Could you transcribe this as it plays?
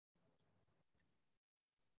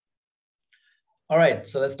All right,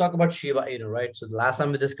 so let's talk about Shiba Inu, right? So the last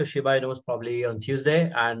time we discussed Shiba Inu was probably on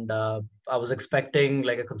Tuesday, and I was expecting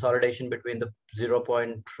like a consolidation between the 0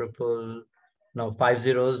 point triple, no, 5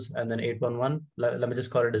 zeros and then 811. Let me just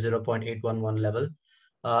call it a 0.811 level,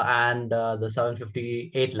 and the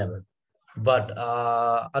 758 level. But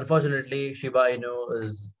unfortunately, Shiba Inu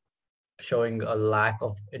is showing a lack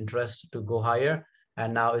of interest to go higher,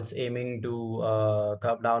 and now it's aiming to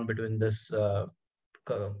come down between this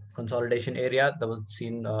consolidation area that was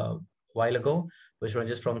seen a while ago, which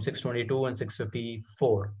ranges from 622 and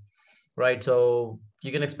 654, right? So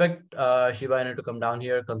you can expect Shiba Inu to come down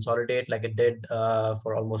here, consolidate like it did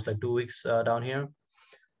for almost like 2 weeks down here.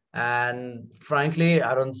 And frankly,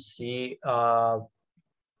 I don't see Shiba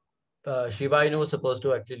Inu was supposed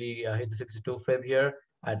to actually hit the 62 fib here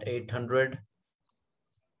at 800.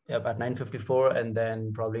 Yep, at 954, and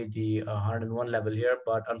then probably the 101 level here.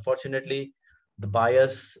 But unfortunately, the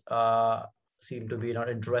buyers seem to be not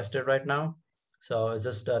interested right now. So it's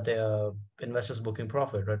just the investors booking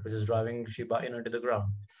profit, right, which is driving Shiba Inu into the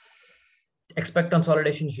ground. Expect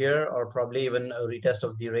consolidation here, or probably even a retest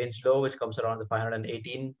of the range low, which comes around the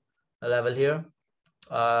 518 level here.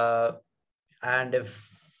 Uh, and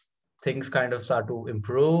if things kind of start to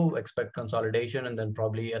improve, expect consolidation and then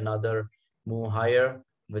probably another move higher,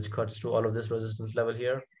 which cuts to all of this resistance level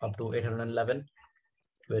here up to 811,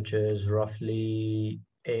 which is roughly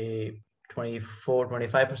a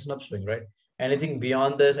 24-25% upswing, right? Anything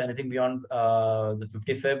beyond this, anything beyond the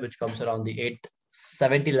 50 fib, which comes around the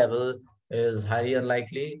 870 level, is highly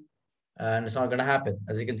unlikely, and it's not going to happen.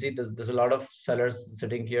 As you can see, there's a lot of sellers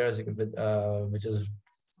sitting here, as you can, which is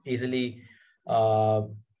easily uh,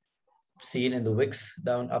 seen in the wicks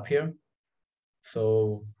down up here.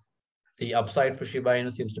 So the upside for Shiba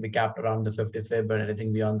Inu seems to be capped around the 50 fib, but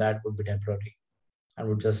anything beyond that would be temporary and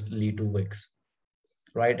would just lead to wicks,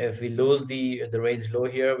 right? If we lose the range low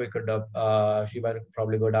here, we could Shiba Inu could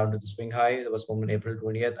probably go down to the swing high that was formed on April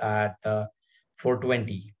 20th at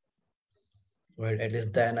 420, right? At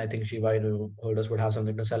least then I think Shiba Inu holders would have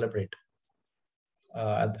something to celebrate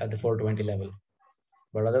at the 420 level.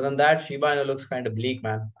 But other than that, Shiba Inu looks kind of bleak,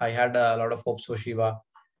 man. I had a lot of hopes for Shiba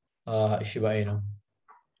Inu.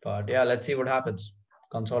 But yeah, let's see what happens.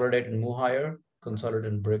 Consolidate and move higher, consolidate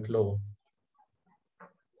and break low.